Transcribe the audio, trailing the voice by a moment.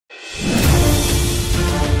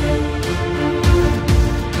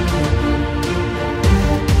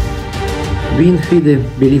We in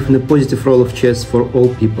FIDE believe in the positive role of chess for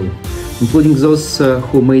all people, including those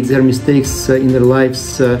who made their mistakes in their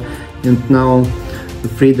lives and now the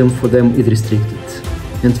freedom for them is restricted.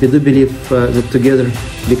 And we do believe that together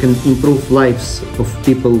we can improve lives of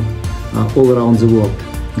people all around the world,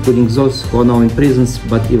 including those who are now in prisons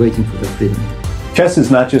but waiting for their freedom. Chess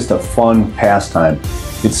is not just a fun pastime,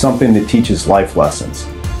 it's something that teaches life lessons.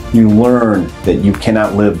 You learn that you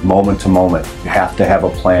cannot live moment to moment. You have to have a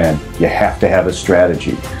plan. You have to have a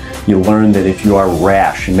strategy. You learn that if you are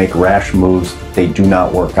rash and make rash moves, they do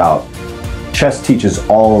not work out. Chess teaches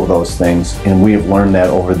all of those things, and we have learned that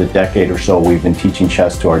over the decade or so we've been teaching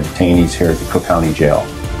chess to our detainees here at the Cook County Jail.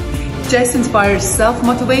 Chess inspires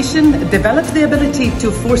self-motivation, develops the ability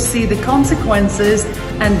to foresee the consequences,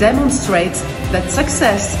 and demonstrates that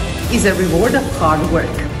success is a reward of hard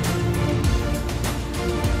work.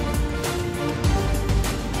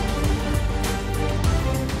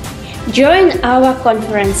 Join our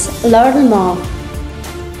conference, learn more.